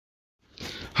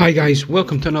Hi guys,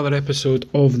 welcome to another episode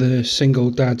of the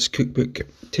Single Dad's Cookbook.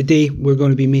 Today we're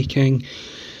going to be making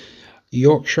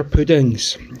Yorkshire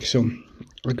puddings, so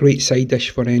a great side dish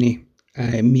for any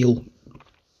meal.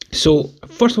 So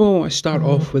first of all I want to start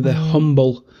off with a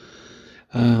humble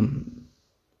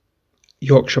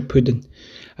Yorkshire pudding,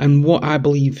 and what I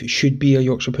believe should be a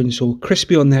Yorkshire pudding. So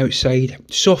crispy on the outside,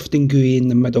 soft and gooey in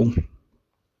the middle,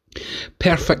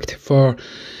 perfect for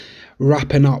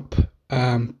wrapping up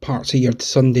parts of your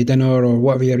Sunday dinner or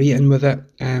whatever you're eating with it.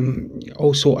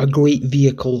 Also a great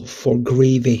vehicle for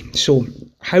gravy. So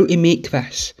how to make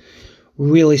this?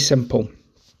 Really simple.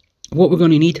 What we're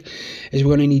going to need is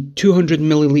we're going to need 200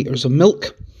 millilitres of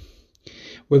milk.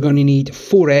 We're going to need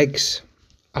 4 eggs,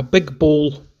 a big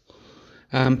bowl.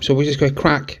 So we're just going to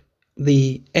crack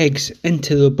the eggs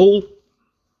into the bowl.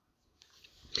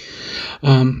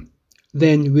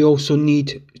 Then we also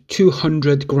need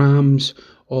 200 grams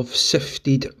of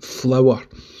sifted flour,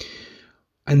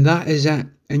 and that is it,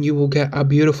 and you will get a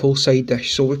beautiful side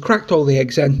dish. So we've cracked all the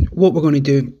eggs in. What we're going to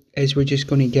do is we're just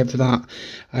going to give that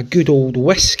a good old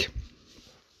whisk.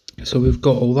 So we've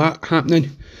got all that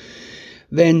happening.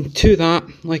 Then to that,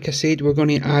 like I said, we're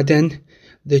going to add in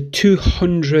the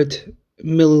 200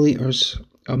 millilitres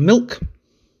of milk.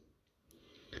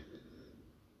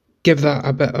 Give that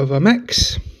a bit of a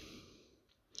mix.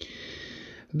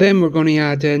 Then we're going to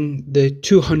add in the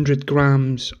 200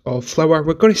 grams of flour.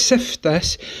 We're going to sift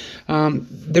this.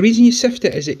 The reason you sift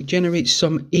it is it generates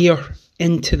some air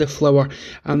into the flour,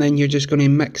 and then you're just going to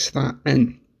mix that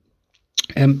in.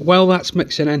 While that's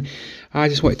mixing in, I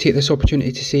just want to take this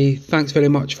opportunity to say thanks very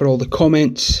much for all the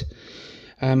comments,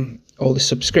 all the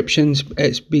subscriptions.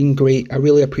 It's been great. I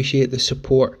really appreciate the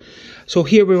support. So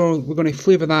here we're going to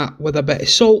flavour that with a bit of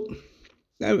salt.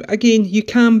 Now, again, you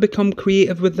can become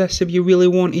creative with this if you really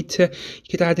wanted to. You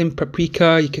could add in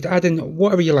paprika, you could add in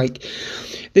whatever you like.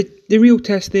 The real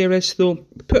test there is, though,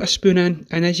 put a spoon in,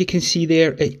 and as you can see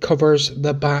there, it covers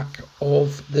the back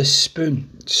of the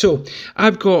spoon. So,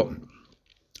 I've got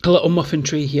a little muffin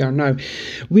tray here. Now,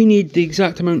 we need the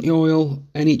exact amount of oil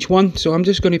in each one, so I'm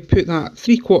just going to put that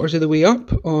 3/4 of the way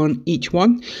up on each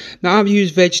one. Now, I've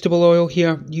used vegetable oil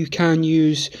here. You can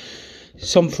use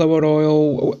sunflower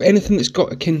oil, anything that's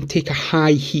can take a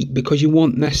high heat, because you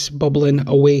want this bubbling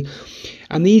away.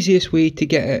 And the easiest way to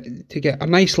get a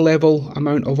nice level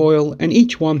amount of oil in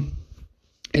each one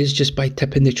is just by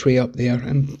tipping the tray up there.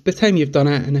 And by the time you've done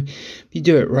it, and if you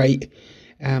do it right,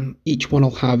 each one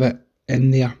will have it in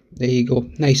there. There you go,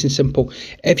 nice and simple.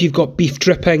 If you've got beef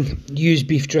dripping, use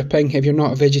beef dripping. If you're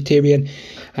not a vegetarian,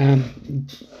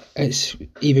 it's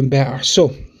even better.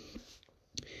 So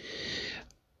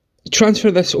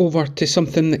transfer this over to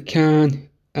something that can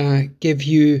give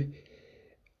you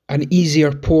an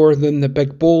easier pour than the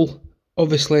big bowl.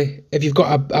 Obviously, if you've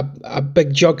got a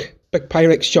big jug, big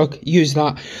Pyrex jug, use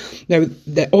that. Now,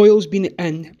 the oil's been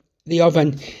in the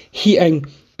oven heating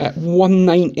at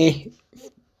 190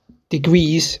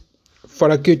 degrees for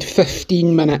a good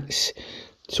 15 minutes,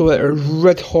 so that they're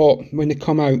red hot when they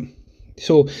come out.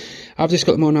 So I've just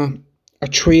got them on a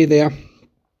tray there.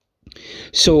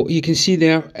 So you can see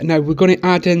there. Now we're going to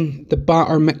add in the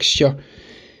batter mixture.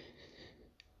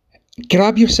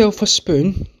 Grab yourself a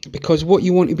spoon, because what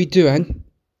you want to be doing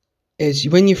is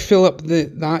when you fill up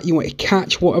that, you want to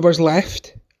catch whatever's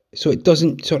left, so it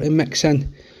doesn't sort of mix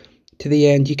in to the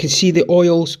end. You can see the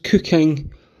oil's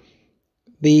cooking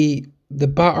the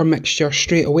batter mixture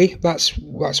straight away. That's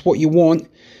what you want.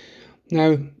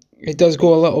 Now it does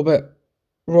go a little bit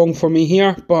wrong for me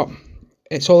here, but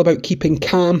it's all about keeping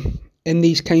calm in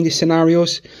these kind of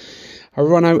scenarios. I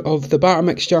run out of the batter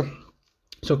mixture,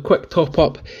 so quick top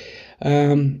up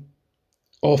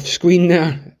off screen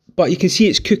there, but you can see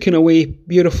it's cooking away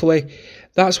beautifully.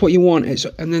 That's what you want.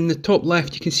 And then the top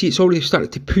left, you can see it's already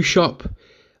started to push up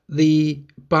the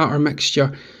batter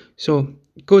mixture. So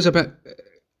it goes a bit,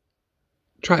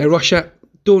 try to rush it,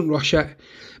 don't rush it,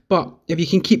 but if you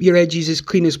can keep your edges as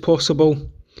clean as possible,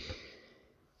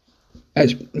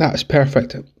 that's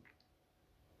perfect.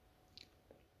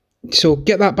 So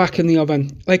get that back in the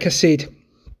oven. Like I said,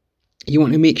 you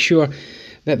want to make sure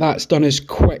that that's done as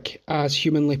quick as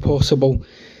humanly possible.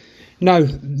 Now,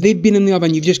 they've been in the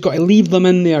oven, you've just got to leave them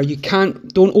in there. You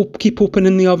don't keep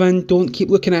opening the oven, don't keep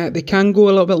looking at it. They can go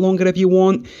a little bit longer if you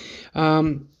want.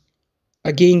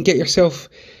 Again, get yourself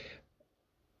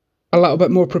a little bit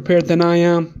more prepared than I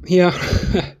am here.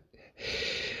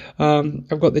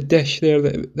 I've got the dish there,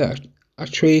 a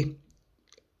tray.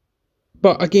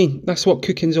 But again, that's what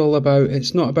cooking's all about.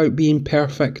 It's not about being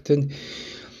perfect, and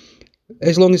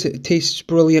as long as it tastes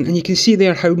brilliant. And you can see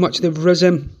there how much they've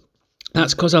risen.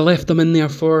 That's because I left them in there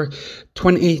for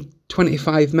 20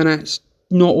 25 minutes,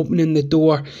 not opening the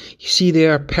door. You see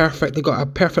they're perfect. They've got a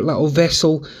perfect little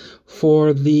vessel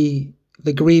for the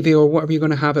gravy or whatever you're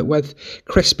going to have it with.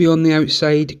 Crispy on the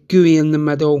outside, gooey in the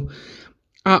middle.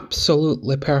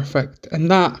 Absolutely perfect.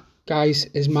 And that, guys,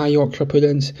 is my Yorkshire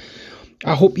puddings.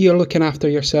 I hope you're looking after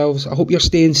yourselves. I hope you're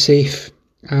staying safe.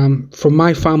 From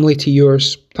my family to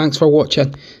yours, thanks for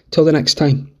watching. Till the next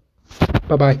time.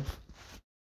 Bye-bye.